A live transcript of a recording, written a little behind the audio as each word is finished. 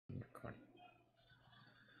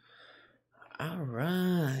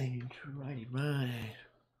Alright, right.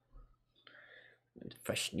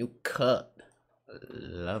 Fresh new cut.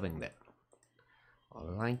 Loving that.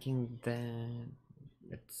 Liking that.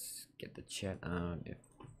 Let's get the chat out if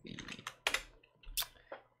we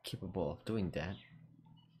capable of doing that.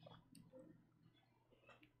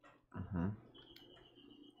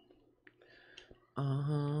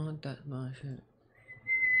 That much.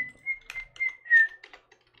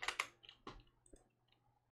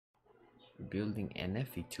 Building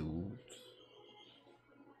NFT tools.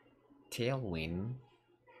 Tailwind.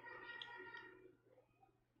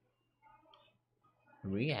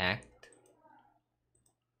 React.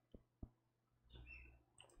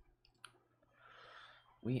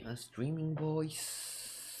 We are streaming, boys.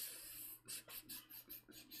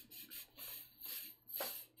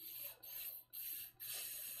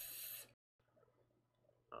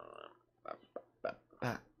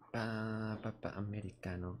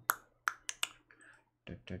 Americano.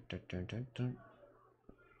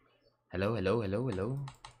 Hello.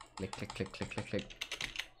 Click.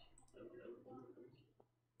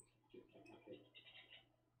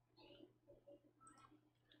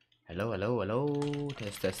 Hello.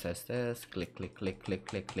 Test. Click.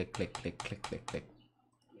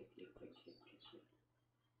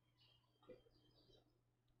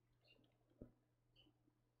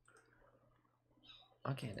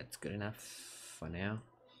 Okay, that's good enough for now.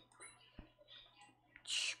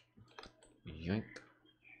 Yoink.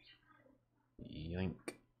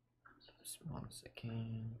 Just 1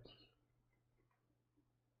 second.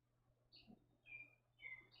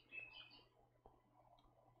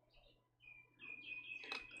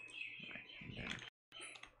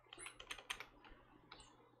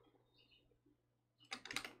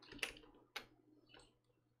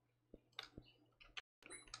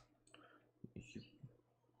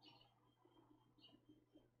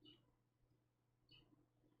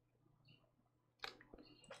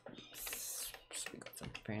 We got some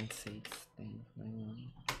fancy things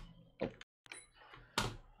going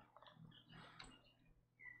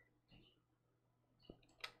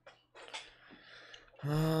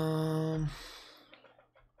on.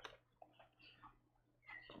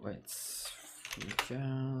 Let's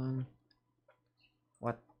fusion.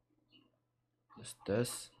 What is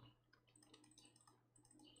this?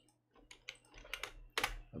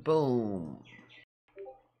 Boom.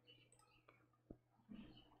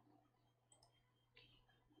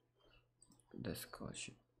 This code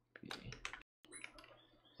should be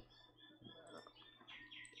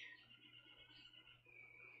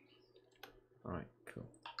alright, cool.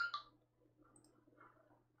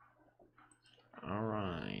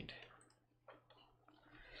 Alright.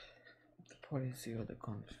 The policy or the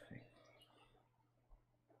config.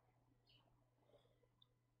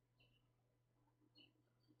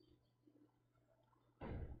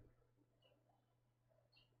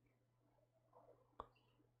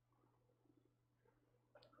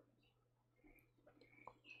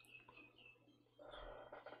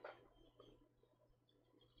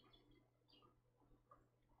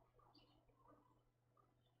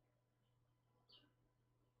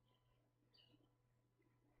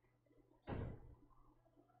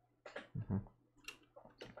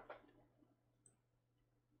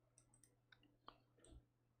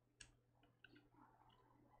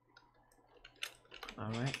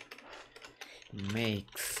 Alright,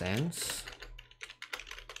 makes sense.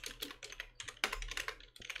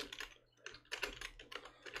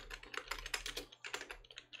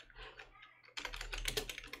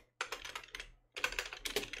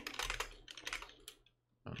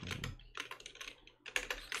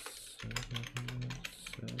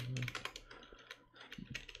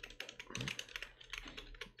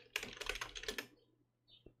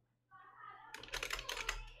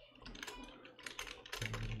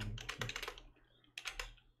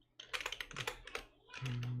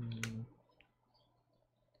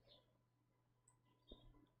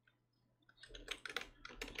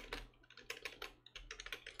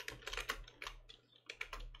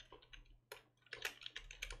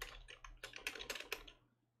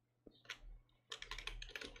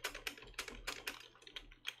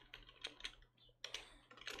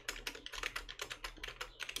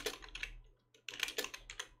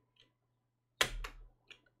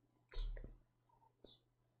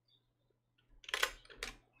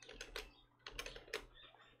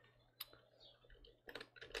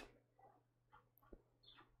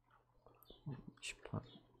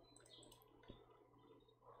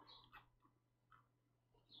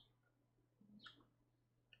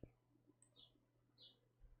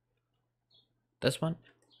 This one,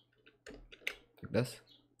 like this.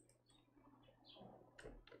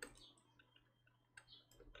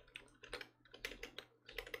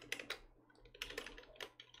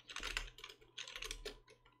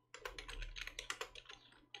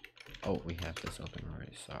 we have this open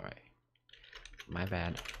already. Sorry, my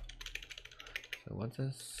bad. So what's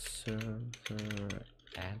the server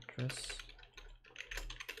address?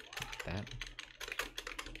 That.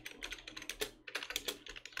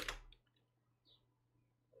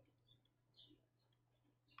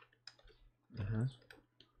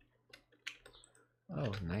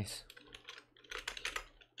 Oh, nice.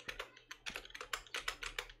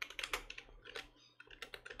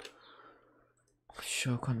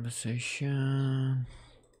 Show conversation.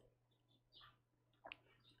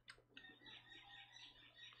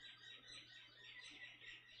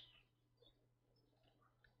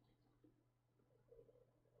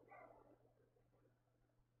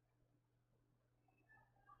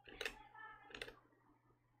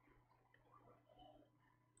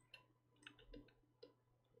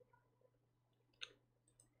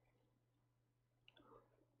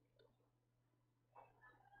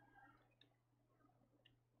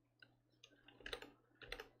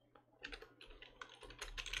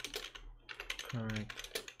 Correct.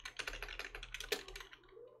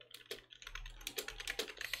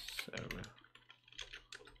 Server.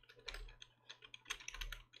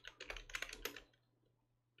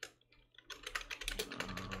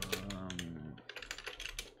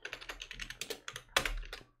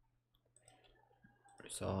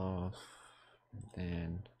 Resolve. And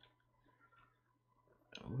then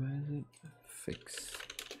where is it? Fix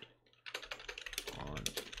on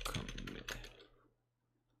commit.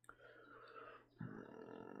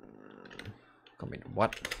 Commit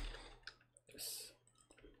what? Yes.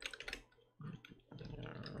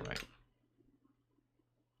 Alright.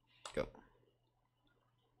 Go.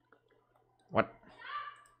 What?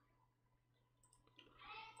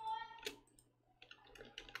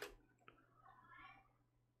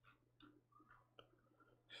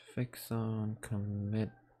 Fix on commit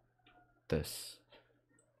this.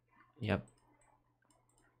 Yep.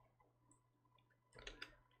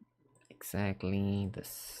 Exactly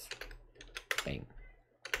this thing.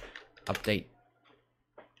 Update.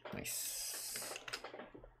 Nice.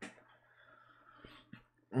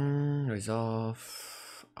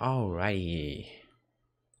 Resolve. Alrighty.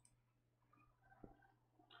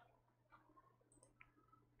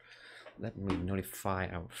 Let me notify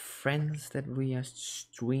our friends that we are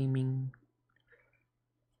streaming.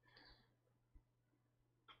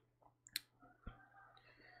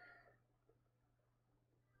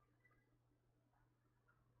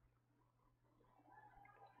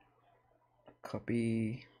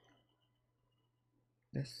 Copy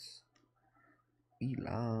this. Be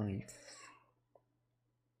live.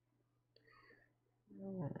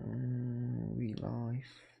 We live.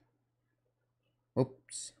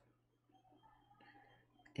 Oops.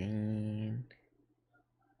 And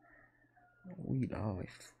we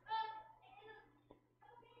live.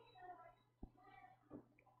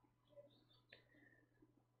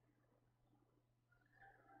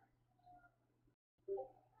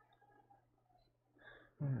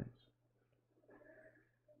 Alright.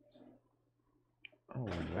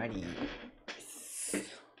 Alrighty.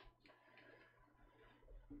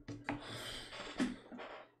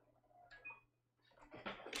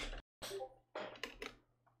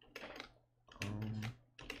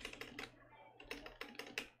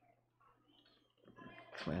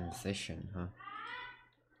 Transition, huh?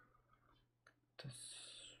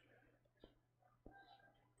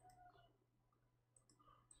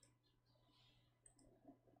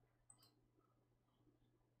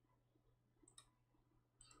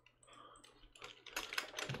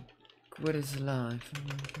 What is life?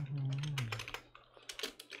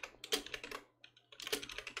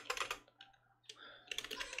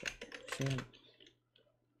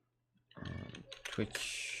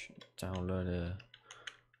 Twitch downloader,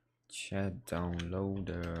 chat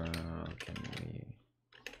downloader. Can we?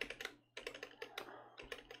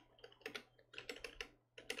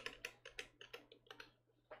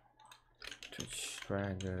 Twitch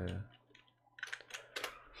dragger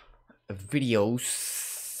videos.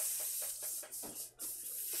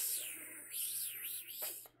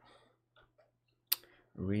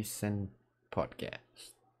 Recent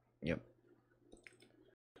podcast. Yep.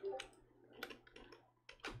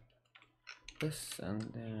 This and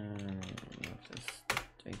then this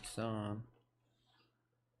JSON.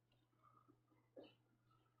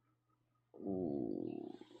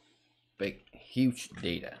 Ooh, big, huge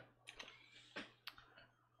data.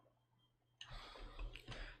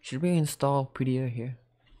 Should we install PDA here?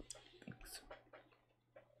 Thanks.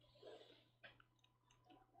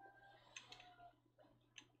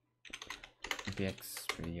 VX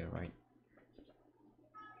PDA, right?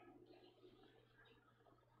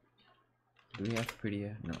 Do we have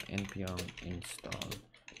prettier? No, npm install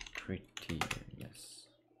prettier, yes.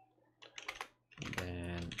 And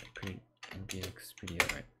then npx prettier,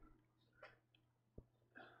 right?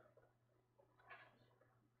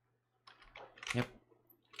 Yep.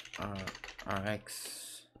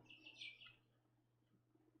 Rx.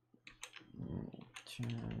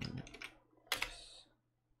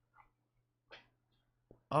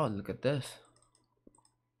 Oh, look at this.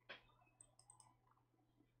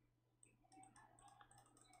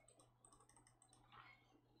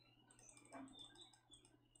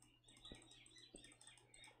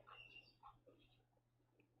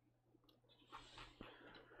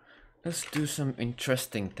 Let's do some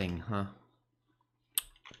interesting thing, huh?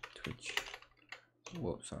 Twitch.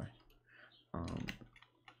 Whoa, sorry.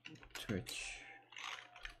 Twitch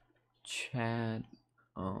chat.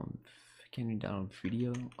 Can you download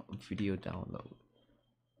video? Video download.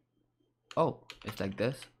 Oh, it's like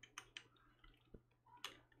this.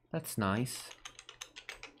 That's nice.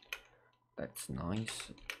 That's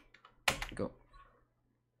nice. Go.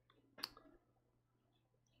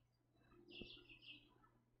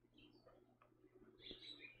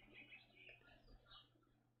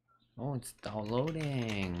 Oh, it's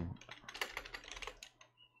downloading.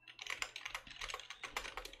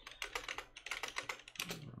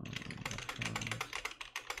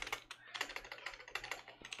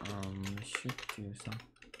 Should do some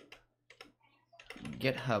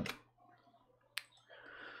GitHub.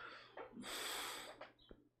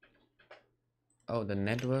 Oh, the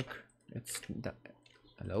network. It's the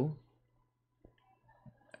hello.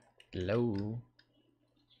 Hello.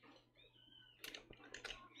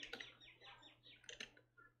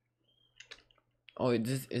 Oh,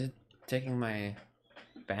 is it taking my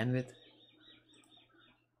bandwidth?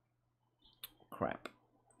 Crap.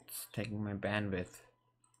 It's taking my bandwidth.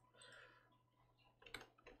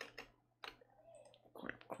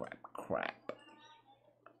 Crap.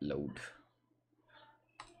 Load.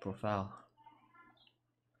 Profile.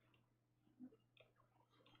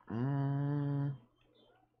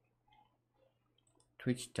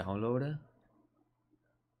 Twitch downloader.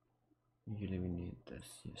 Usually we need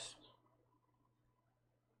this, yes.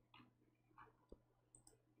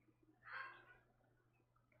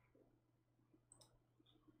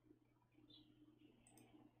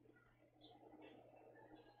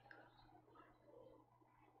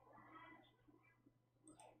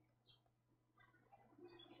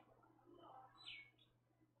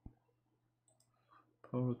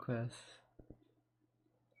 Pull request.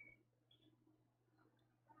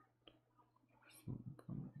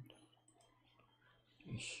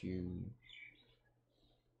 Issue.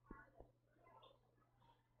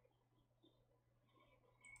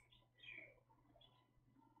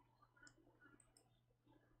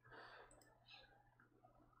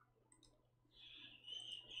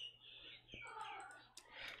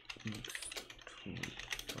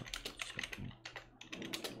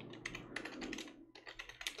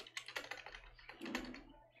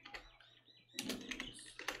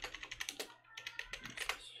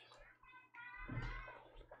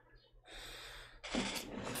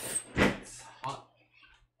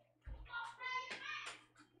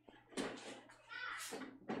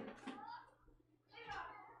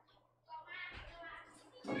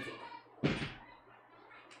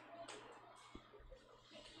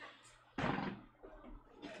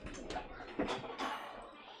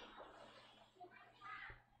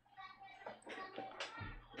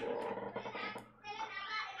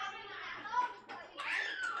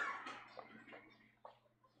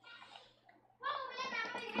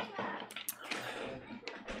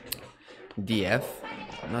 DF,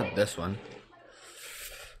 not this one.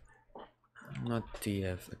 Not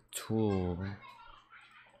DF, a tool.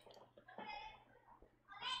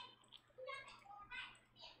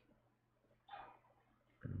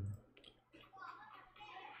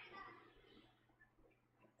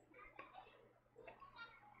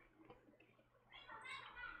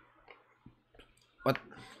 What?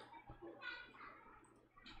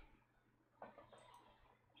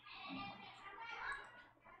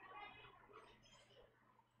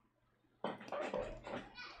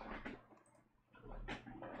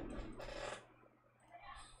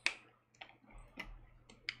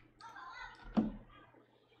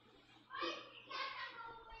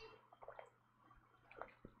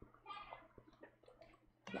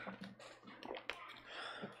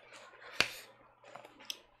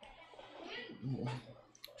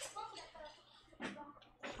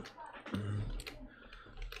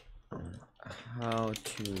 How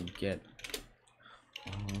to get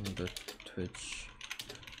on the Twitch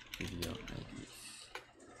video IDs.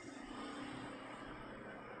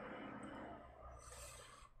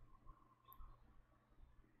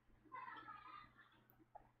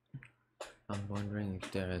 I'm wondering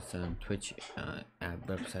if there is a Twitch app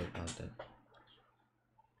website out there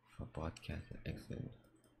for podcast exit.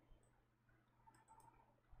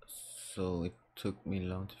 So it took me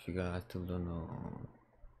long to figure out. I still don't know how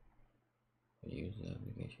to use the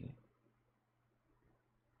application.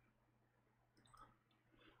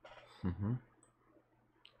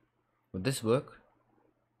 Would this work?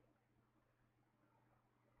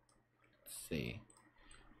 Let's see.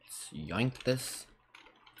 Let's yoink this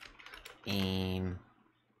and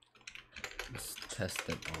let's test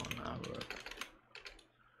it on our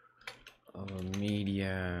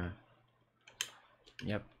media.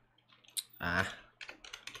 Yep.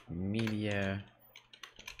 Media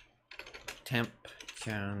temp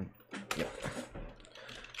channel. Yep.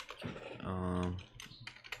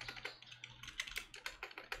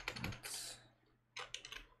 Let's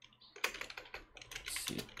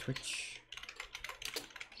see Twitch.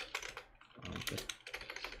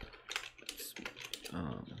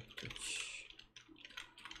 Twitch.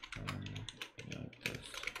 Like this.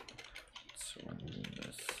 Let's run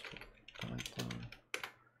this Python.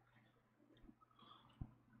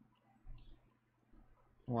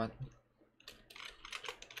 What?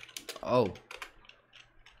 Oh.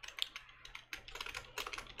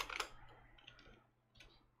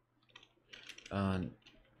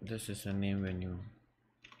 This is a new menu.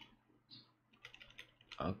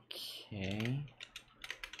 Okay.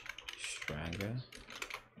 Swagger.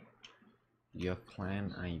 Your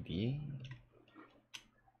clan ID.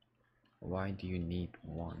 Why do you need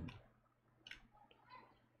one?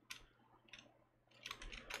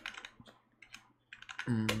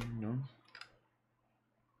 No.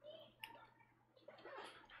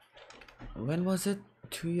 When was it?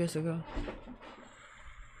 2 years ago?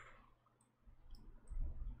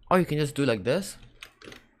 Oh, you can just do like this?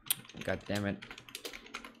 God damn it.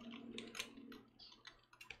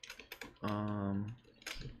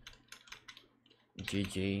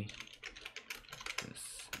 GG.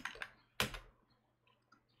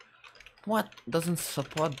 What? Doesn't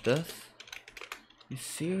support this? You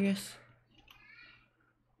serious?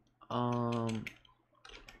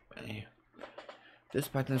 This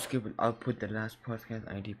Python script will output the last podcast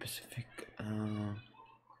ID specific.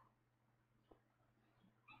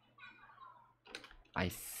 I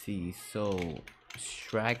see. So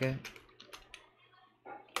Swagger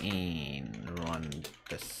and run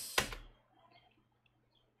this.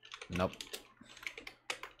 Nope.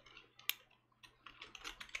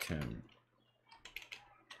 Term.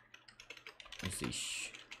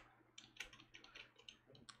 Ish.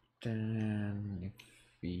 Then if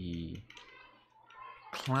we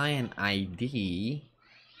client ID.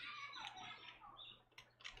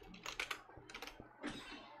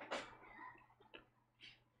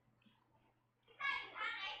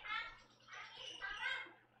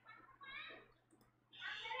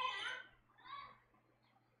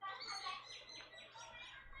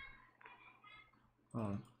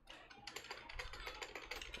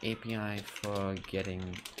 API for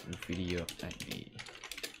getting video ID.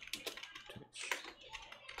 Twitch.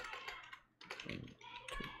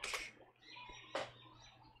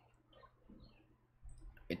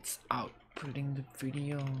 It's outputting the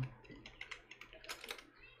video.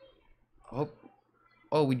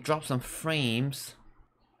 Oh, we dropped some frames.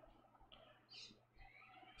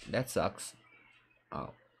 That sucks. Oh.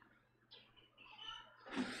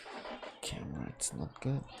 Camera, it's not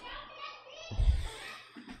good.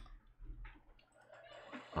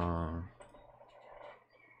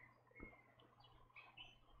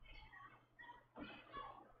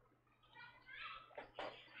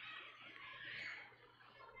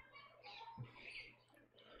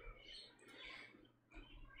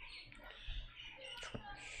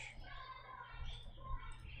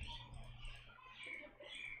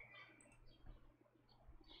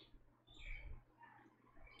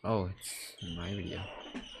 Oh, it's my video.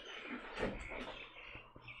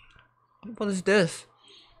 What is this?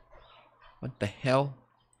 What the hell?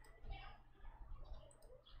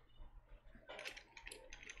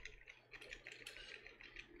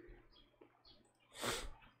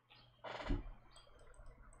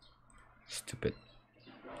 Stupid.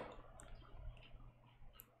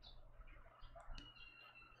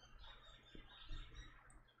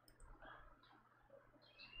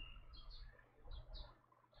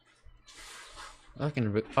 I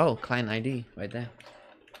can client ID right there.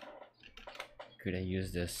 Could I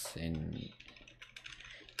use this in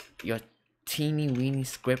your teeny weeny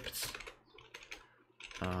scripts?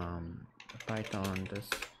 Python this.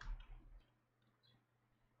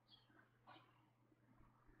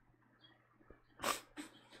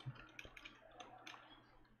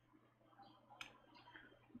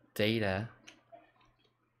 Data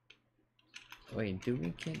Wait, do we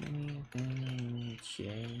get anything?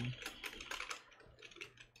 J.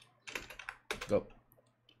 Go.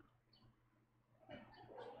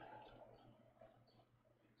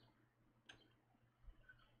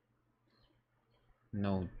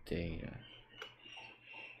 No data.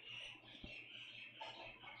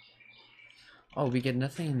 Oh, we get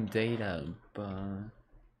nothing in data, but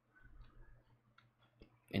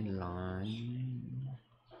in line.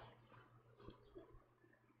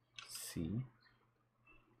 See.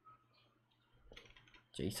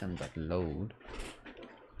 JSON.load.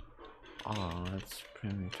 Oh, let's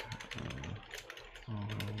print.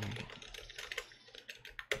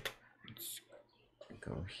 Let's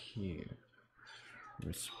go here.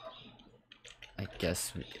 I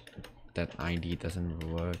guess that ID doesn't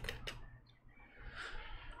work.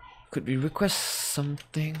 Could we request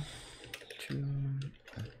something to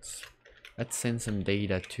let's send some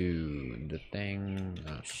data to the thing.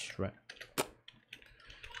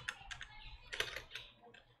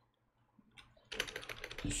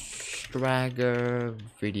 Swagger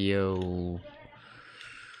video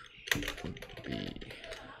would be.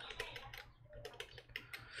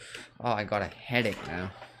 Oh, I got a headache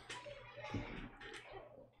now.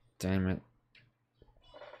 Damn it.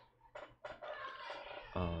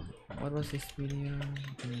 What was this video?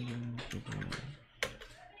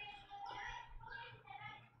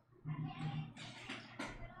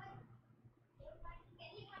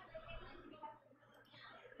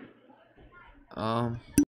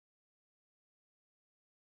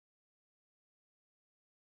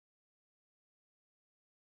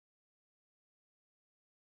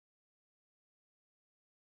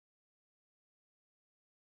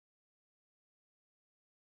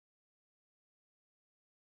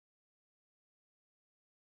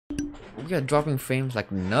 We are dropping frames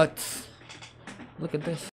like nuts. Look at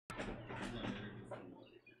this.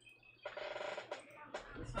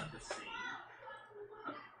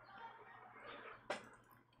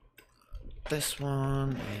 This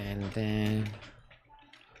one and then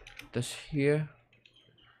this here.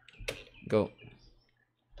 Go.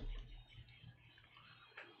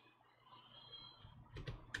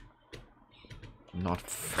 Not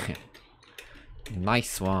fair.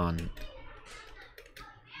 Nice one.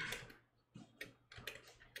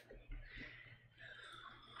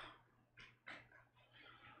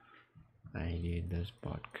 I did this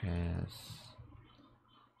podcast.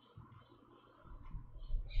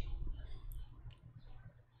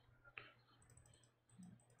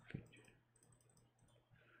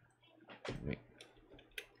 Wait.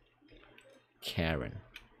 Karen.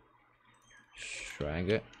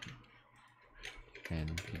 Swagger.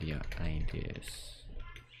 And video ideas.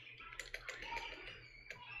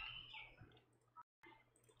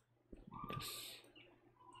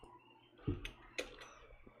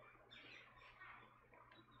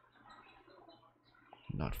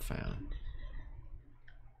 Not found.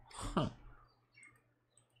 Huh.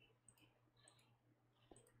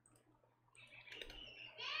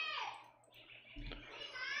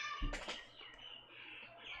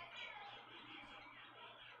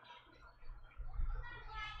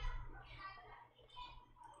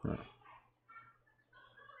 Huh.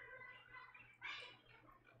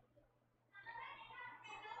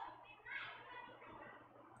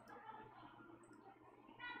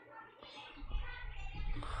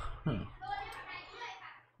 Huh.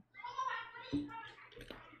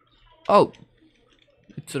 Oh,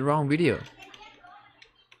 it's the wrong video.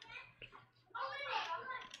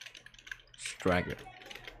 Stragger.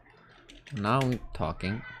 Now we're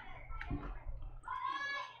talking.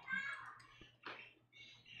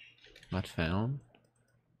 Not found.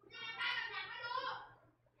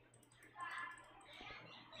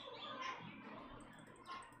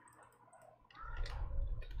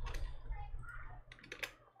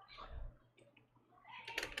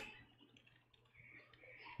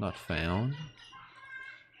 Not found.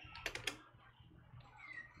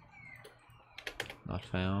 Not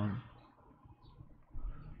found.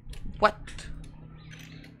 What?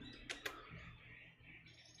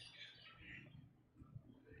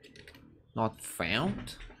 Not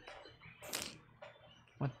found?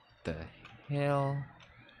 What the hell are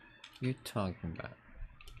you talking about?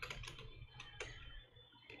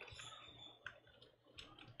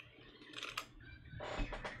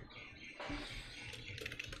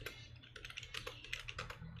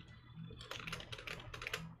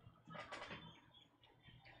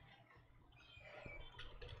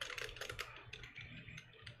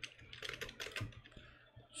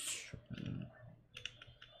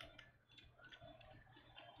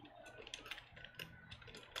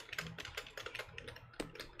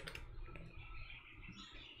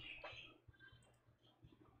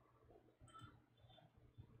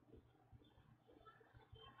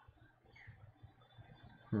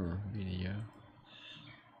 Video.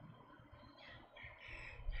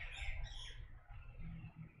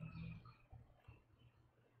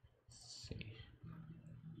 See.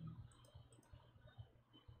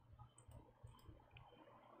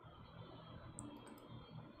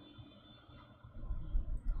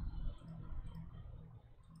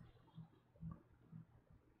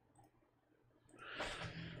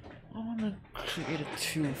 I wanna create a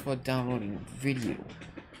tool for downloading video.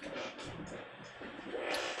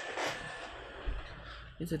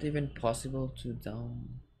 Is it even possible to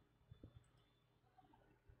down?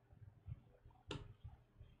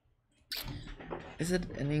 Is it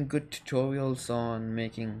any good tutorials on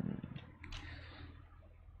making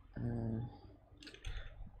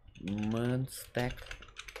merge stack?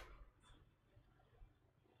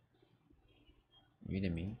 Wait a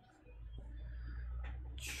minute.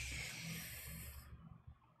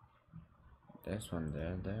 There's one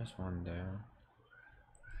there, there's one there,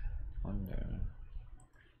 one there.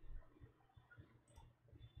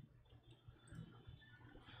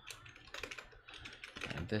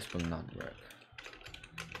 And this will not work.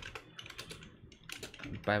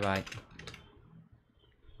 Bye bye.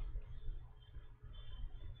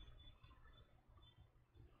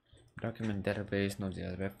 Document database,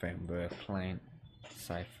 Node.js web framework, client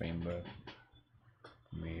side framework,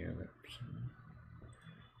 mirror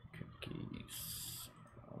cookies,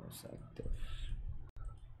 always active.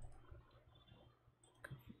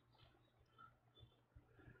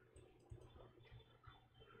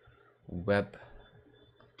 Web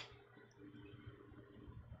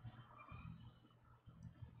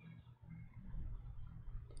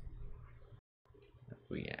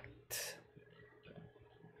React.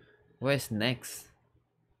 Where's next?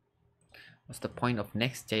 What's the point of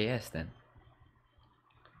Next.js then?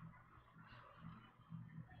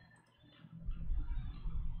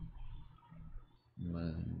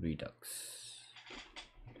 Redux.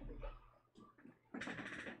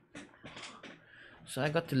 So I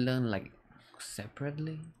got to learn like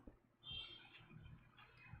separately.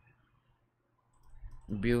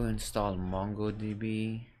 Build install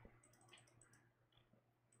MongoDB.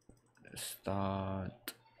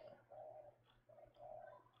 Start.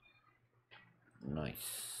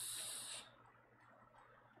 Nice.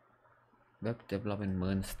 Web development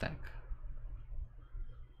merge stack.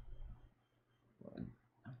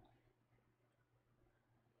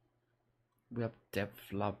 Web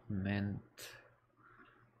development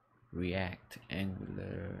React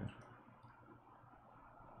Angular.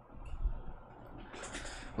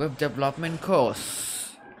 Web development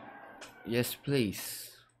course. Yes, please.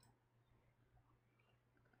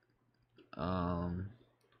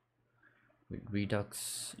 With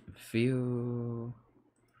Redux View.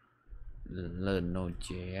 Learn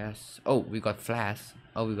Node.js. Oh, we got Flash.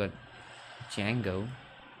 Oh, we got Django.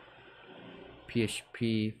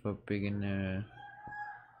 PHP for beginner.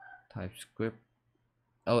 TypeScript.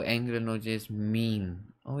 Oh, Angular Node.js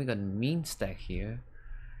mean. Oh, we got mean stack here.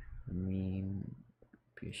 Mean.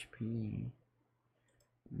 PHP.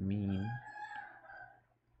 Mean.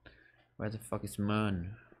 Where the fuck is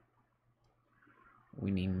Mern? We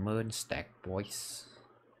need merge stack, boys.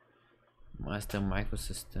 Master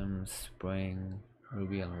microsystems, Spring,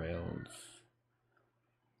 Ruby on Rails,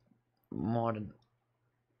 modern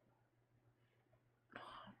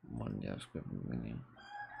JavaScript.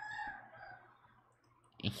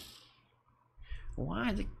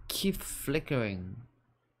 Why does it keep flickering?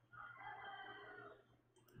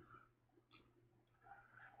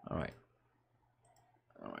 Alright.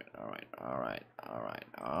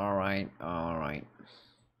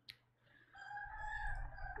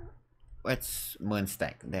 Let's merge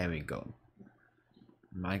stack. There we go.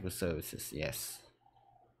 Microservices, yes.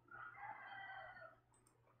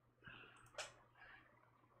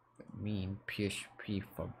 Mean PHP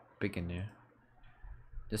for beginner.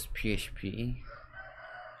 Just PHP.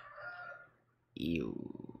 Ew.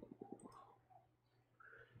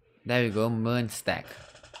 There we go. Merge stack.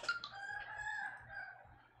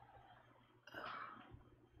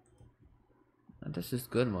 This is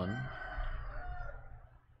good one.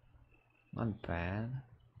 Not bad.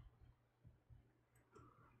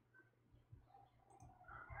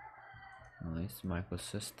 Nice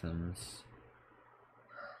microsystems.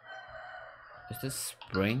 Is this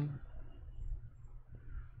Spring?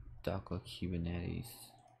 Docker Kubernetes.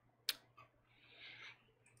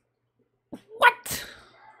 What?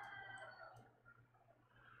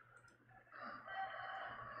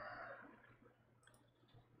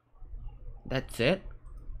 That's it?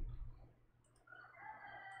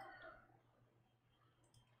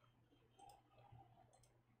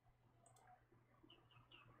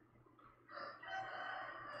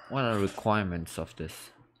 what are requirements of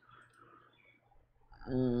this?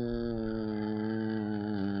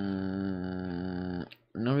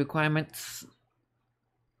 No requirements.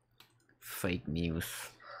 Fake news.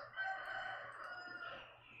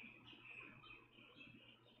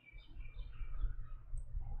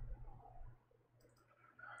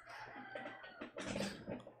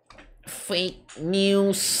 Fake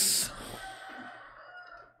news.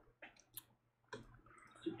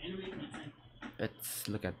 Let's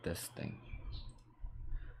look at this thing.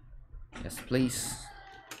 Yes, please.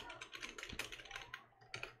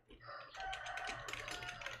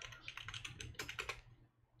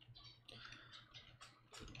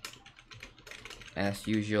 As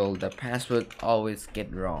usual, the password always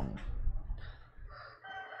get wrong.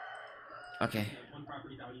 Okay. One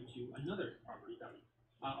property value to another property value.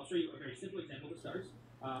 I'll show you a very simple example to start.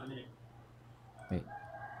 Wait.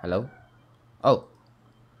 Hello? Oh.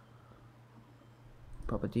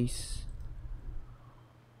 Properties.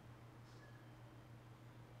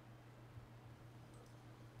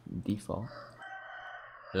 Default.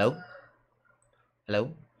 Hello?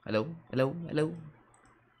 Hello? Hello? Hello? Hello?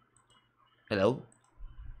 Hello?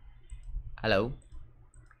 Hello?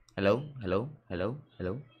 Hello? Hello? Hello?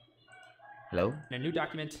 Hello? Hello? In a new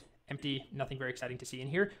document, empty, nothing very exciting to see in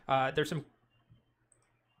here. There's some...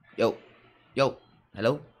 Yo. Yo.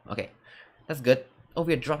 Hello? Okay. That's good. Oh,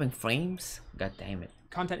 we're dropping frames? God damn it.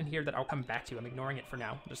 Content in here that I'll come back to. I'm ignoring it for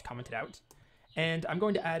now. I'll just comment it out. And I'm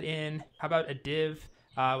going to add in, how about a div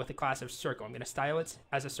with a class of circle. I'm going to style it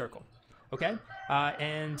as a circle. Okay?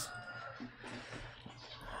 And...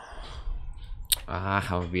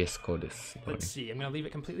 how VS Code is. Let's see. I'm going to leave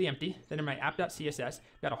it completely empty. Then in my app.css,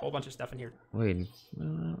 got a whole bunch of stuff in here. Wait,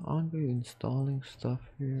 aren't we installing stuff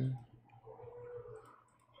here?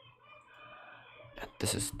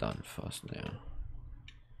 This is done first now.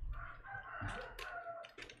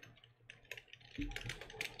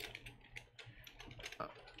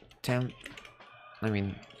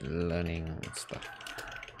 Learning stuff.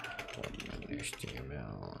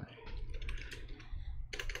 HTML.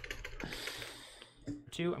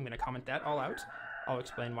 I'm going to comment that all out. I'll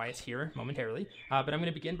explain why it's here momentarily. But I'm going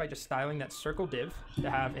to begin by just styling that circle div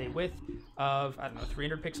to have a width of, I don't know,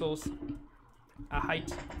 300 pixels, a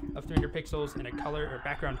height of 300 pixels, and a color, or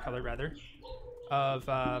background color rather, of,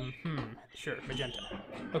 sure, magenta.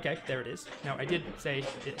 Okay, there it is. Now I did say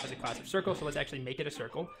it has a class of circle, so let's actually make it a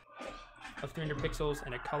circle of 300 pixels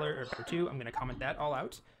and a color or 2. I'm going to comment that all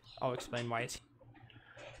out. I'll explain why it's...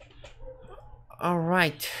 All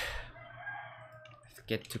right. Let's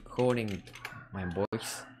get to coding, my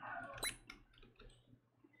boys.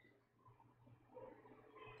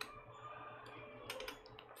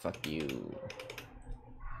 Fuck you.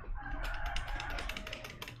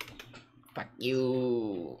 Fuck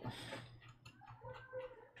you.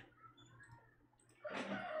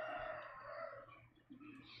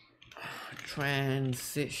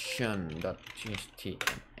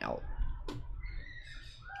 Transition.html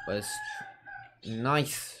was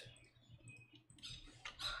nice.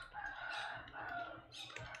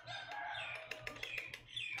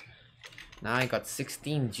 Now I got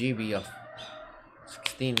 16 GB of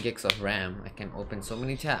 16 gigs of RAM. I can open so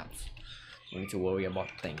many tabs. Don't need to worry about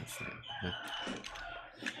things now.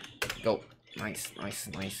 Go. Nice, nice,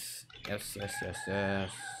 nice. Yes, yes, yes,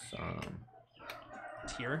 yes.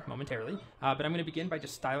 Here momentarily, but I'm going to begin by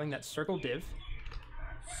just styling that circle div.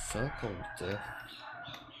 Circle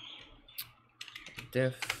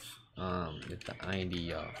div. With the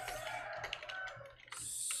ID of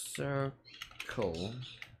circle.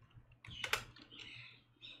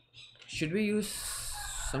 Should we use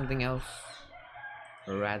something else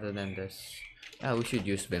rather than this? Yeah, we should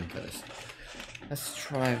use Vim first. Let's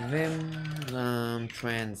try Vim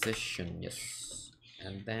transition, yes,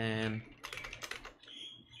 and then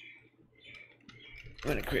I'm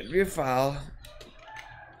gonna create a new file,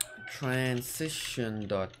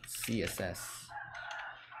 transition.css,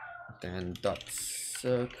 then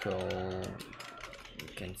 .circle. You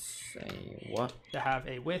can say what? To have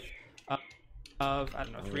a width of, I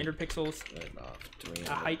don't know, 300 pixels,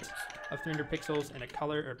 a height of 300 pixels, and a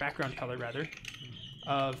color, or background color rather,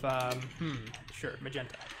 of, sure,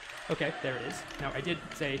 magenta. Okay, there it is. Now I did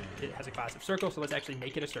say it has a class of circle, so let's actually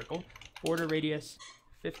make it a circle. Border radius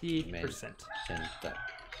 50%.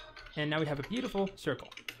 And now we have a beautiful circle.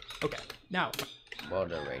 Okay, now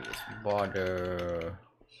border radius, border,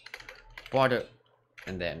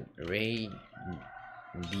 and then radius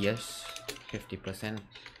 50%.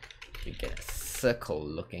 You get a circle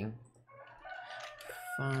looking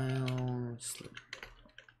file slash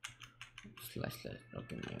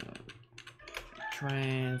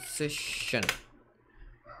transition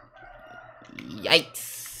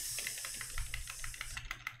Yikes!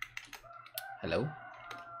 Hello?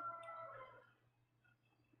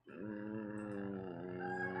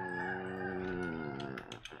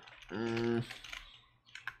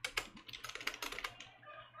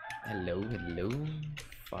 Hello, hello,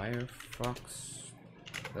 Firefox.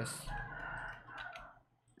 This.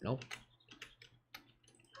 Nope.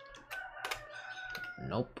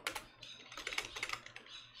 Nope.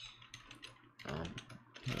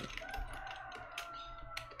 Hey.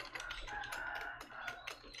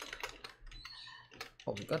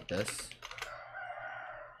 Oh, we got this.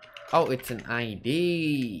 Oh, it's an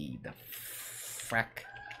ID. The frack.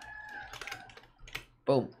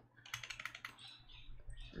 Boom.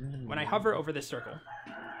 When I hover over this circle,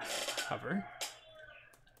 hover,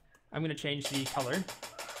 I'm going to change the color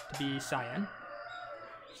to be cyan.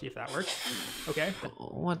 See if that works. Okay.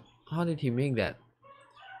 What? How did he make that?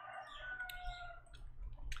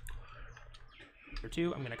 For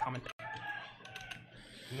 2, I'm going to comment.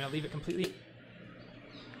 I'm going to leave it completely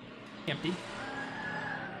empty.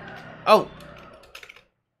 Oh!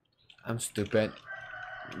 I'm stupid.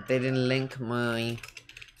 They didn't link my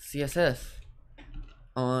CSS.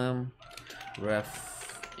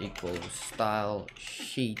 Ref equals style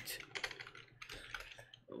sheet,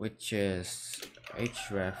 which is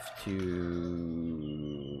href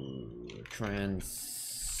to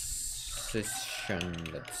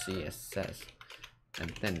transition.css,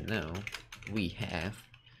 and then now we have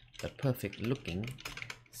the perfect looking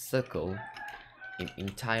circle in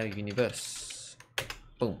entire universe.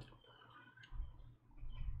 Boom.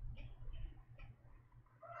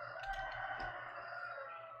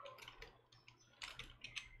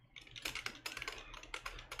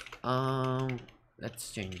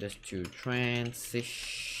 Let's change this to transition.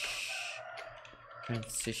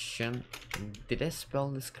 Did I spell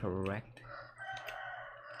this correct?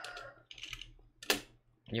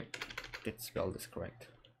 Yep, did spell this correct.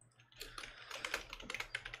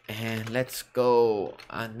 And let's go,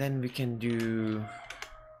 and then we can do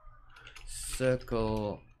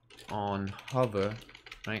circle on hover,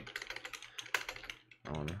 right?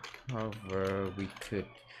 On hover we could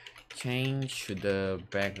change the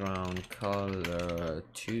background color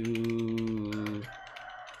to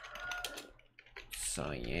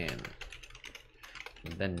cyan.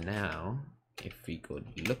 And then now if we go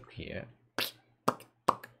look here,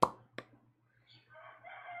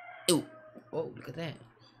 oh look at that,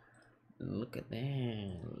 look at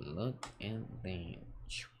that, look at that.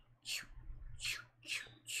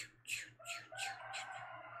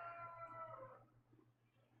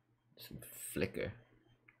 Some flicker.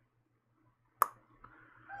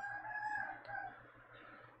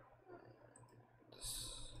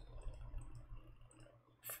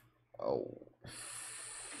 Oh.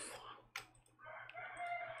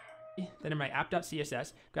 Then in my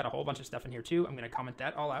app.css, got a whole bunch of stuff in here too. I'm going to comment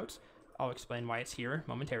that all out. I'll explain why it's here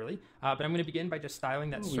momentarily. But I'm going to begin by just styling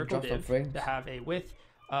that circle div to have a width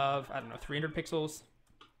of, I don't know, 300 pixels,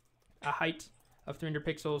 a height of 300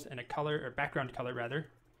 pixels, and a color, or background color rather,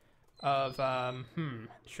 of,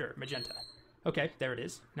 sure, magenta. Okay, there it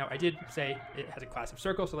is. Now I did say it has a class of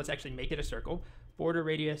circle, so let's actually make it a circle. Border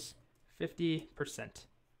radius, 50%.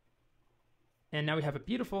 And now we have a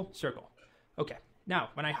beautiful circle. Okay,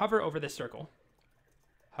 now when I hover over this circle,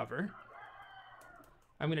 hover,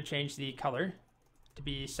 I'm going to change the color to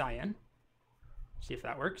be cyan. See if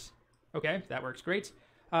that works. Okay, that works great.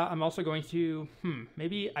 I'm also going to,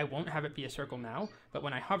 maybe I won't have it be a circle now, but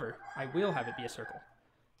when I hover, I will have it be a circle.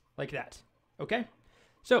 Like that. Okay?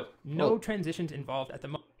 So, no transitions involved at the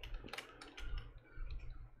moment.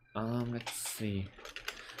 Let's see.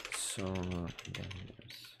 So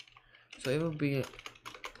it will be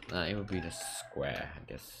the square, I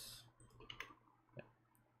guess. Yeah.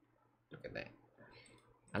 Look at that.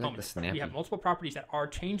 I like the snappy. We have multiple properties that are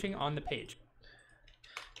changing on the page.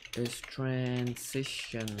 Is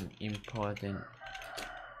transition important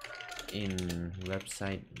in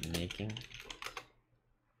website making?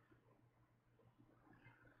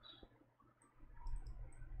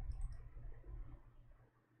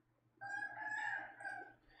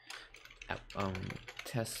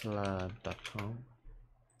 Tesla.com.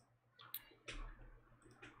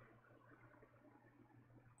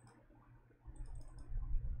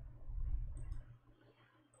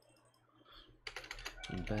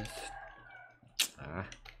 Best.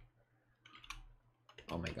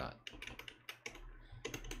 Oh my god.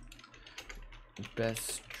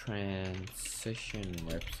 Best transition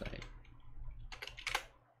website.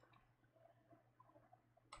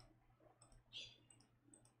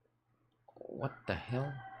 What the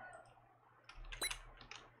hell?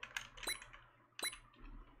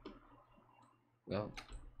 go.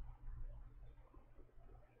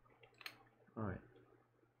 Alright.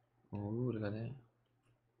 Oh, look at that.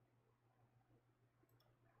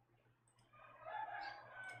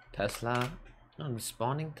 Tesla. Not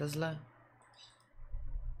responding, Tesla.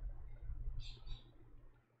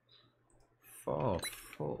 4.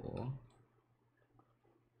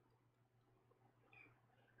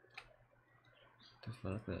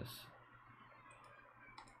 Tesla, look at this.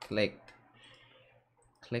 Clicked.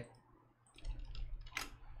 Click.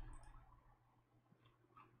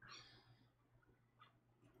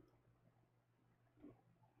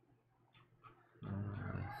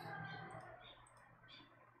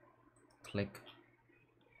 Click.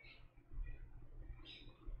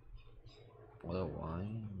 Model Y,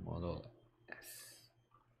 Model S.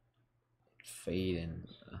 Fade in.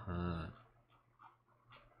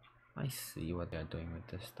 I see what they're doing with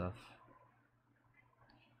this stuff.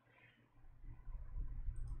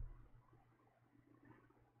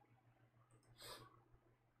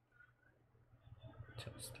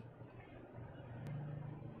 Just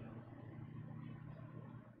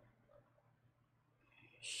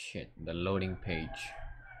shit, the loading page.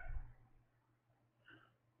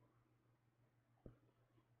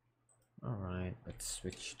 Alright, let's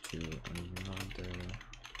switch to another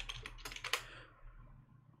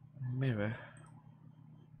mirror.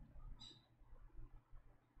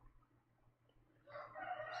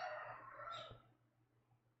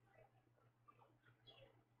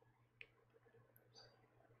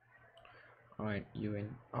 Alright, you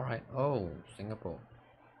in. Alright, oh, Singapore.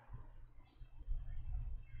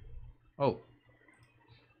 Oh,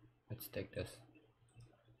 let's take this.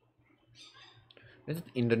 Is it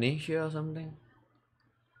Indonesia or something?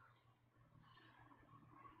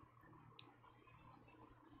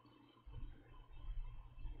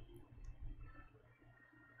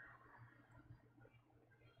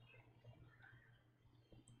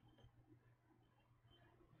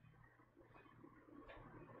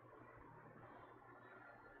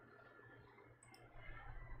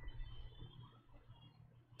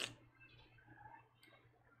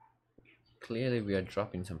 Clearly we are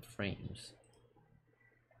dropping some frames.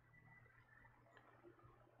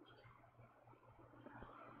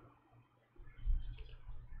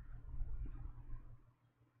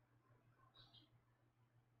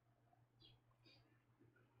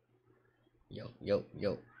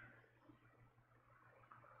 Yo.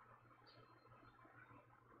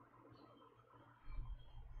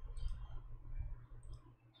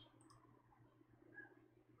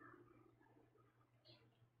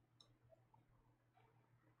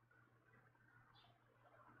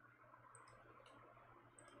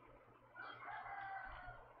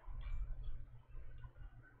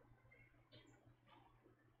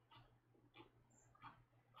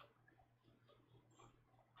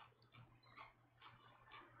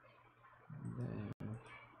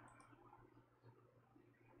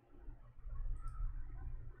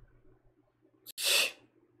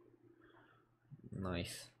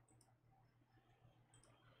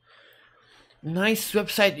 Nice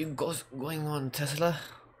website you going on, Tesla.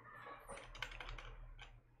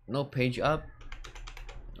 No page up.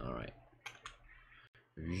 All right.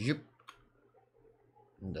 Yep.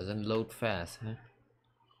 Doesn't load fast, huh?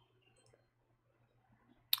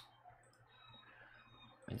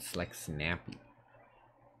 It's like snappy.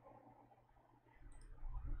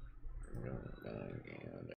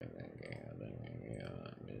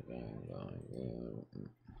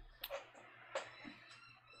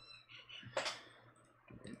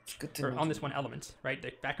 Or on this one element, right?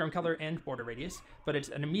 The background color and border radius, but it's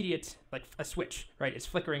an immediate, like a switch, right? It's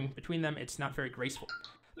flickering between them. It's not very graceful.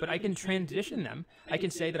 But I can transition them. I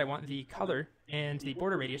can say that I want the color and the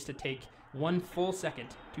border radius to take 1 full second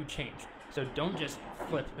to change. So don't just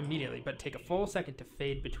flip immediately, but take a full second to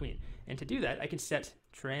fade between. And to do that, I can set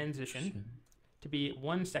transition to be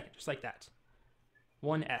 1 second, just like that.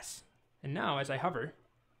 1S. And now as I hover.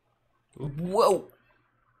 Whoa!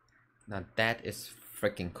 Now that is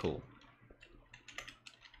freaking cool.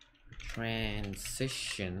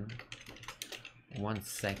 Transition 1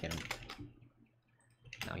 second.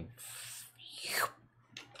 Now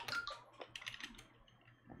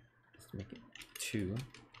let's make it 2.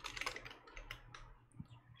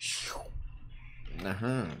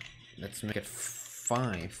 Let's make it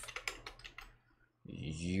 5.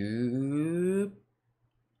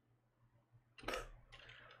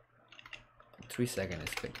 3 seconds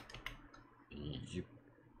is good.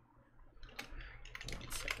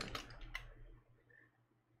 1 second.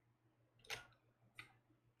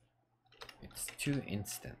 It's too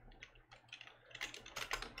instant.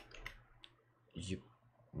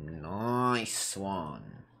 Nice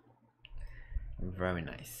one. Very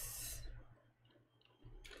nice.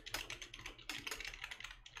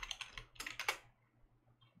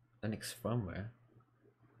 Linux firmware.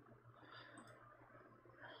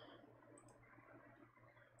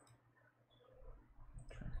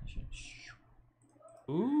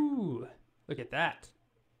 Ooh, look at that.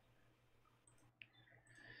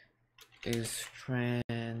 Is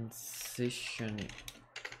transition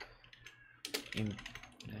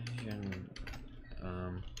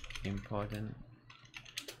important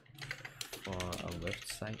for a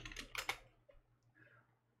website?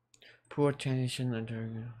 Poor transition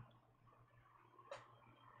under.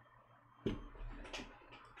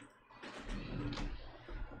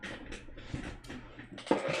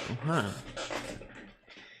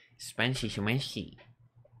 Spanish. It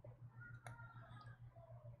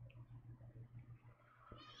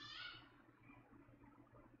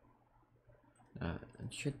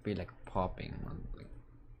should be like popping on, like,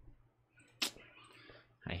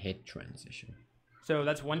 I hate transition. So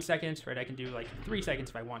that's 1 second, right? I can do like 3 seconds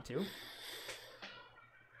if I want to.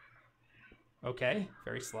 Okay,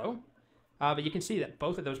 very slow. But you can see that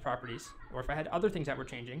both of those properties, or if I had other things that were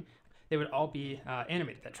changing, they would all be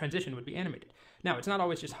animated. That transition would be animated. Now, it's not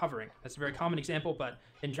always just hovering. That's a very common example, but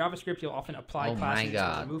in JavaScript, you'll often apply classes,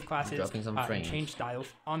 or remove classes, and change styles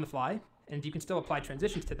on the fly, and you can still apply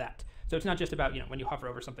transitions to that. So it's not just about, when you hover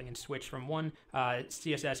over something and switch from one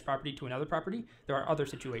CSS property to another property. There are other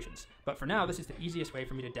situations. But for now, this is the easiest way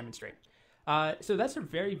for me to demonstrate. So that's a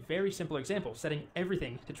very, very simple example, setting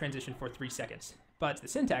everything to transition for 3 seconds. But the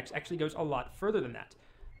syntax actually goes a lot further than that.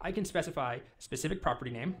 I can specify a specific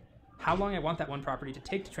property name, how long I want that one property to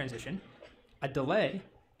take to transition, a delay,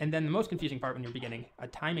 and then the most confusing part when you're beginning, a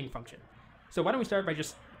timing function. So why don't we start by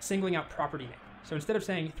just singling out property name. So instead of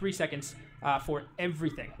saying 3 seconds for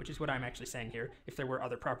everything, which is what I'm actually saying here, if there were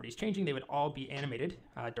other properties changing, they would all be animated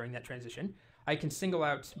during that transition. I can single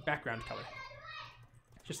out background color,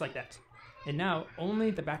 just like that. And now only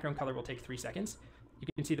the background color will take 3 seconds. You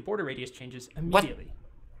can see the border radius changes immediately. What?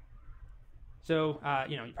 So,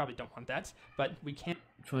 you probably don't want that, but we can't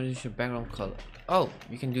transition background color. Oh,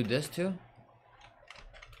 you can do this too?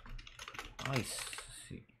 I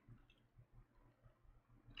see.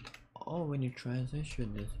 Oh, when you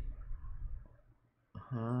transition this.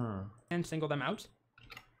 And single them out.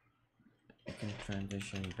 You can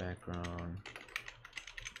transition background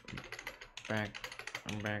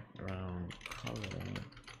color.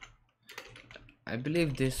 I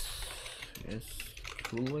believe this is a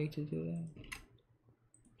cool way to do that.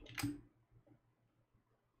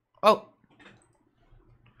 Oh,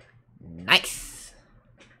 nice.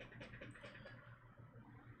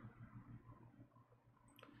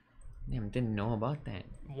 Damn, didn't know about that.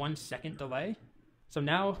 1 second delay. So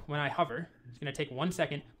now when I hover, it's going to take 1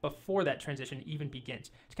 second before that transition even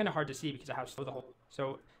begins. It's kind of hard to see because of how slow the whole.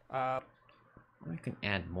 So I can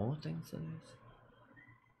add more things to this.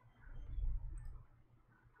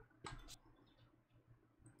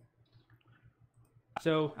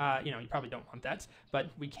 So, you probably don't want that, but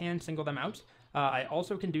we can single them out. I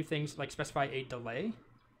also can do things like specify a delay.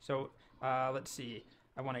 So let's see,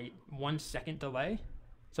 I want a 1 second delay.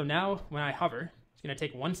 So now when I hover, it's going to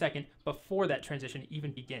take 1 second before that transition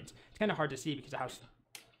even begins. It's kind of hard to see because of how.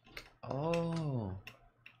 Oh,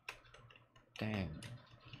 dang.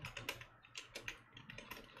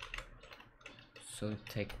 So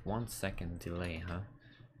take 1 second delay, huh?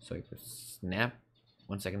 So you could snap,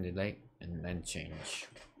 1 second delay, and then change.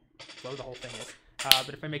 Slow the whole thing is.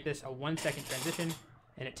 But if I make this a 1 second transition,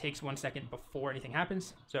 and it takes 1 second before anything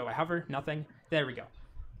happens, so I hover, nothing, there we go.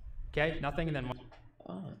 Okay, nothing, and then one.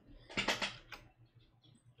 Oh.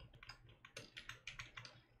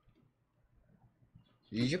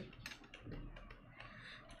 Yep.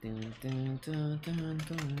 Dun, dun, dun, dun,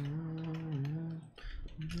 dun.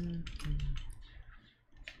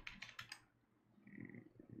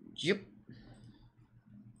 Yep.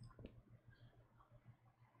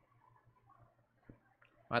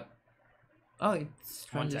 What? Oh, it's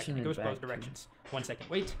 1 second. It goes back. both directions. 1 second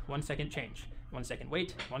wait, 1 second change. 1 second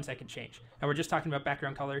wait, 1 second change. Now we're just talking about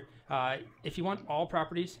background color. If you want all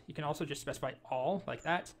properties, you can also just specify all like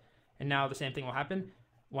that. And now the same thing will happen.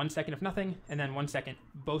 1 second of nothing, and then 1 second,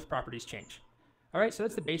 both properties change. All right, so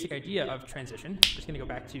that's the basic idea of transition. I'm just gonna go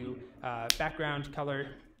back to background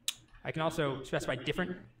color. I can also specify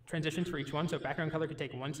different transitions for each one. So background color can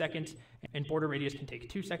take 1 second, and border radius can take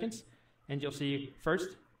 2 seconds. And you'll see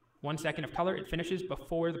first, 1 second of color, it finishes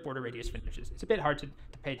before the border radius finishes. It's a bit hard to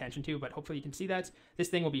pay attention to, but hopefully you can see that. This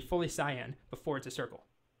thing will be fully cyan before it's a circle.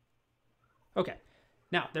 Okay,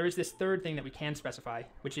 now there is this third thing that we can specify,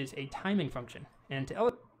 which is a timing function. And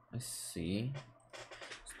to I see.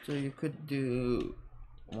 So you could do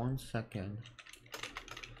 1 second.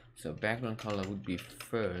 So background color would be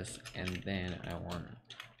first, and then I want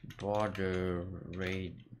border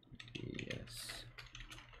radius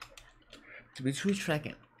to be 3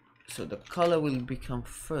 seconds. So the color will become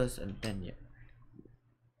first, and then yeah.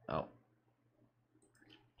 Oh,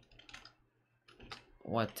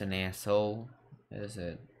 what an asshole is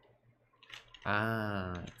it?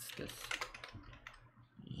 Ah, it's this.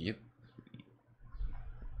 Yep.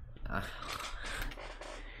 Ah.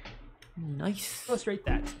 Nice. Illustrate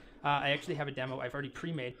that. I actually have a demo I've already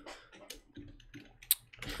pre-made.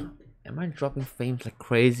 Am I dropping frames like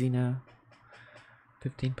crazy now?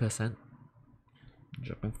 15%.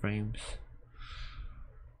 Dropping frames.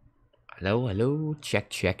 Hello, hello. Check.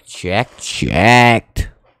 Checked. Check.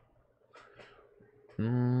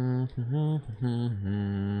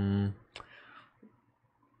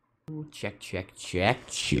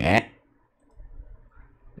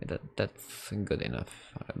 That's good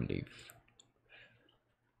enough, I believe.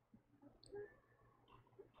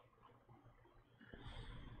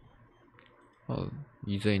 Oh,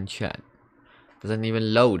 user in chat doesn't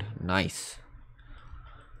even load. Nice.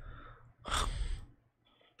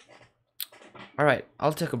 All right,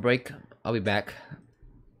 I'll take a break. I'll be back.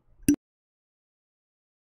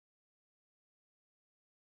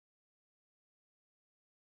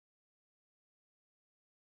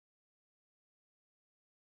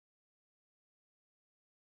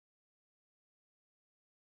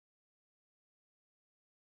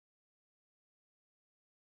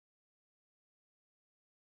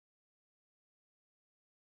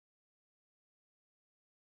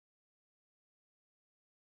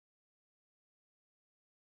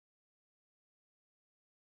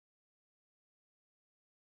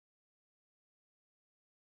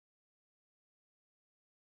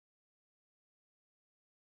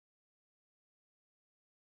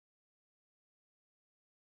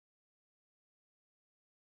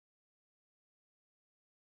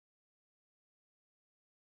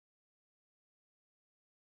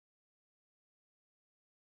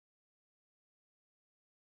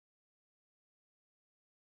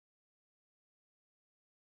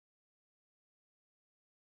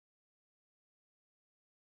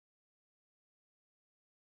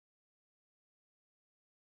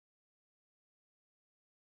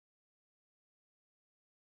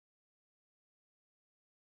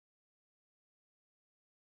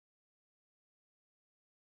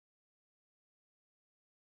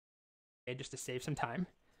 Just to save some time.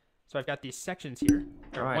 So I've got these sections here,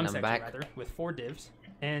 or Alright, one I'm section back. rather, with 4 divs,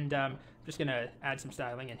 and I'm just gonna add some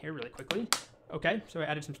styling in here really quickly. Okay, so I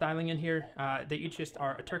added some styling in here. They each just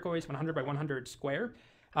are a turquoise 100 by 100 square,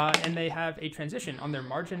 and they have a transition on their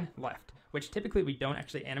margin left, which typically we don't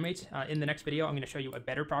actually animate. In the next video, I'm going to show you a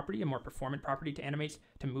better property, a more performant property to animate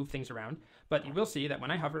to move things around. But you will see that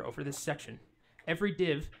when I hover over this section, every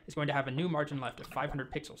div is going to have a new margin left of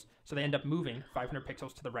 500 pixels. So they end up moving 500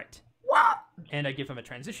 pixels to the right. And I give them a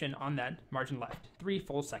transition on that margin left, 3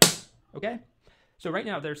 full seconds. Okay? So right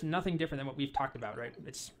now, there's nothing different than what we've talked about, right?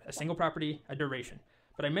 It's a single property, a duration.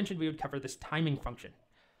 But I mentioned we would cover this timing function.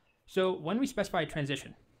 So when we specify a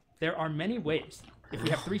transition, there are many ways. If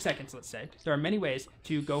we have 3 seconds, let's say, there are many ways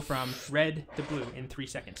to go from red to blue in 3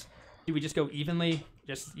 seconds. Do we just go evenly,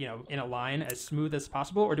 just, in a line as smooth as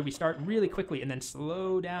possible? Or do we start really quickly and then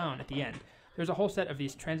slow down at the end? There's a whole set of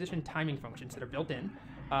these transition timing functions that are built in.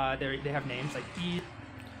 They have names like E.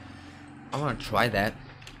 I want to try that.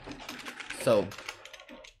 So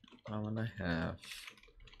I want to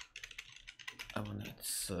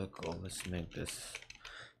circle. Let's make this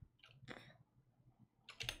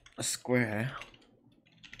a square.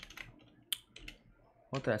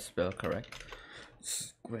 What did I spell correct?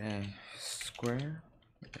 Square.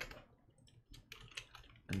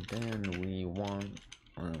 And then we want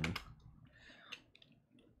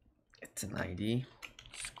it's an ID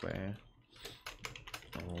square.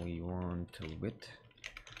 And we want width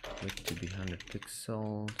to be 100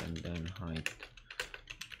 pixels, and then height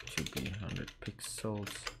to be 100 pixels,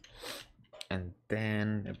 and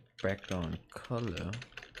then a background color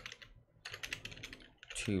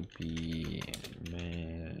to be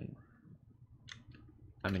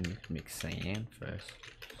mix cyan first,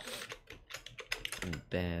 and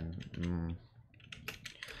then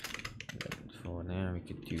for now we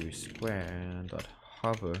could do square dot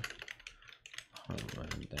hover,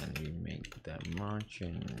 and then we make the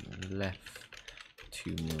margin left to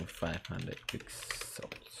move 500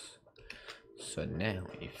 pixels. So now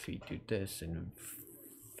if we do this, and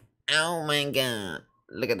oh my god,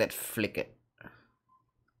 look at that flicker.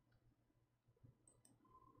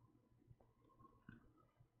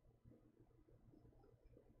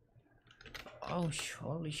 Oh,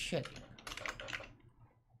 holy shit.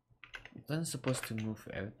 Wasn't supposed to move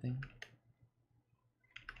everything.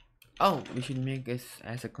 Oh, we should make this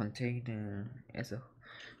as a container, as a...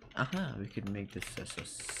 we could make this as a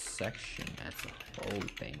section, as a whole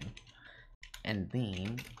thing. And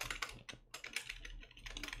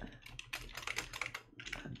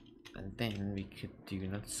then we could do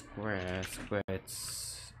not square,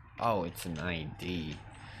 it's... Oh, it's an ID.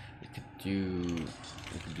 We could do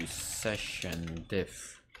session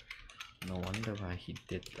diff. No wonder why he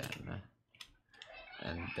did that, huh?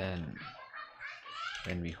 And then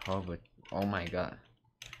when we hover, oh my god,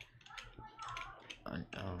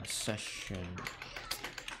 session,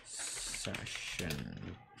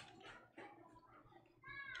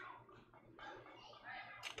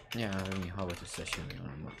 yeah, when we hover to session, we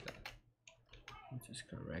want to move that, which is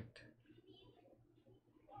correct.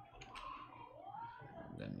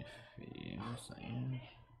 And then if we assign,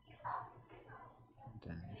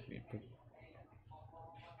 then if we put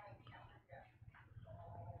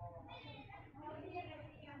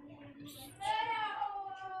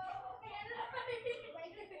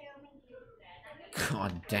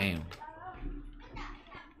God damn.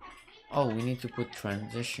 Oh, we need to put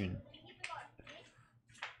transition.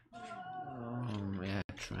 Yeah,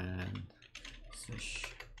 transition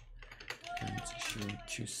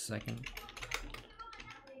 2 seconds.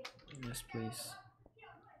 Yes, please.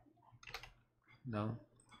 No.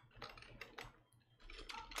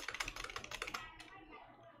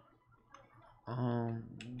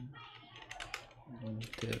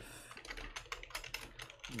 Diff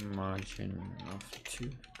margin of 2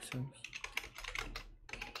 pixels.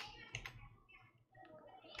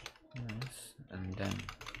 Nice, and then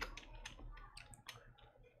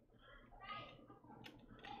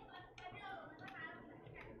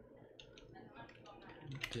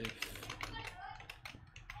diff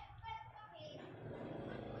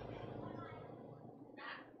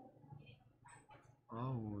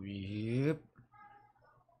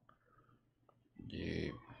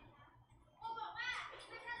yep.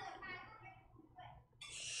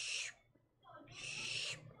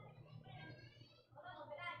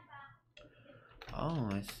 Oh,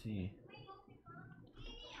 I see.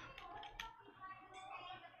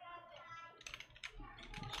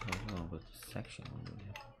 With the section over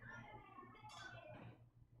there.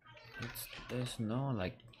 There's no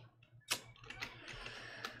like.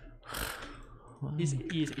 Easy.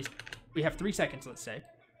 We have 3 seconds, let's say.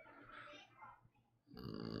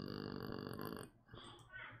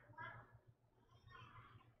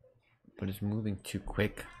 But it's moving too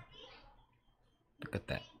quick. Look at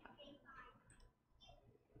that.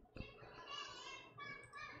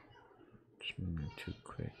 It's moving too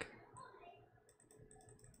quick.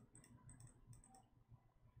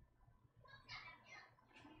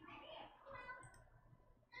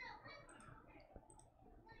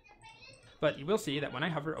 But you will see that when I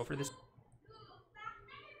hover over this...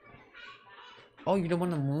 Oh, you don't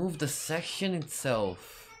want to move the section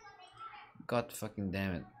itself. God fucking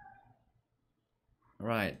damn it.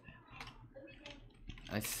 Right.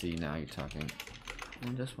 I see now you're talking. I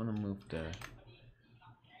just want to move the...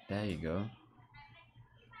 There you go.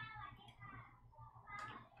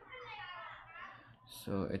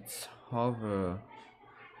 So it's hover.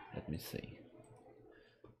 Let me see.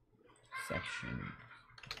 Section.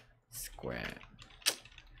 Square.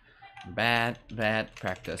 Bad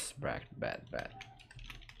practice. Bad.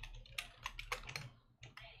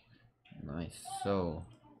 Nice. So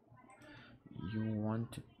you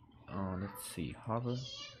want to let's see, hover.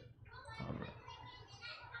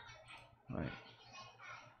 Right.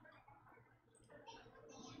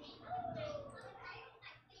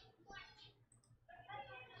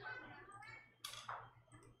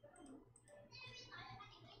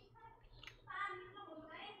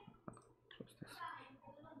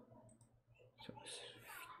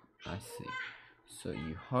 I see. So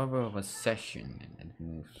you hover over session and it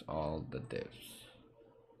moves all the divs.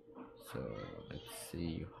 So let's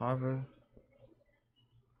see, you hover.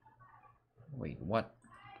 Wait, what?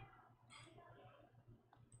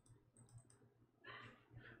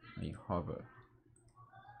 You hover.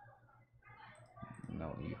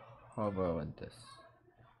 No, you hover on this.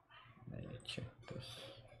 Then you check this.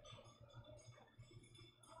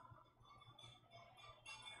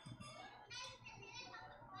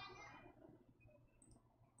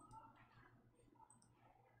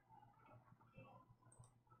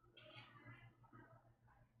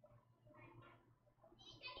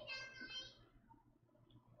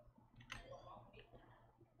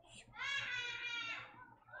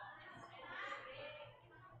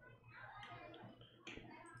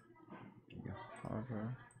 You hover.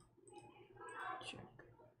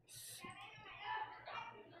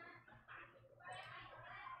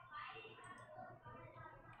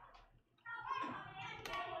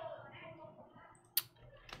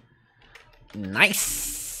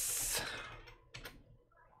 Nice.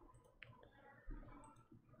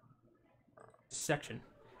 Section.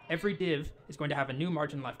 Every div is going to have a new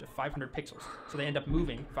margin left of 500 pixels, so they end up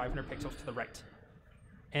moving 500 pixels to the right.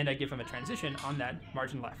 And I give them a transition on that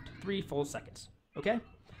margin left, 3 full seconds. Okay?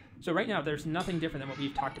 So right now, there's nothing different than what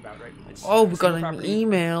we've talked about, right? It's oh, we got an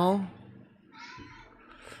email.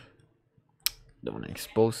 Don't want to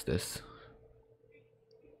expose this.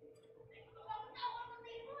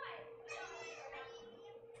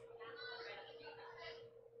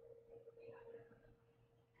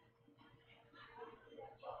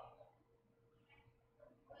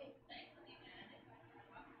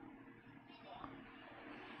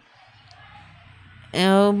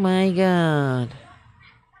 Oh my god.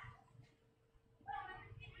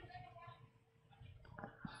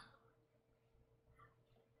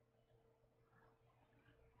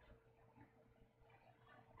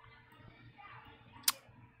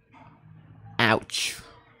 Ouch.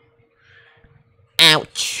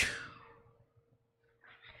 Ouch.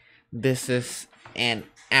 This is an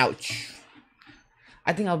ouch.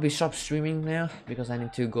 I think I'll be stop streaming now because I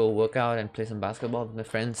need to go work out and play some basketball with my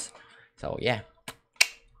friends. So yeah.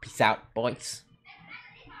 Peace out, boys.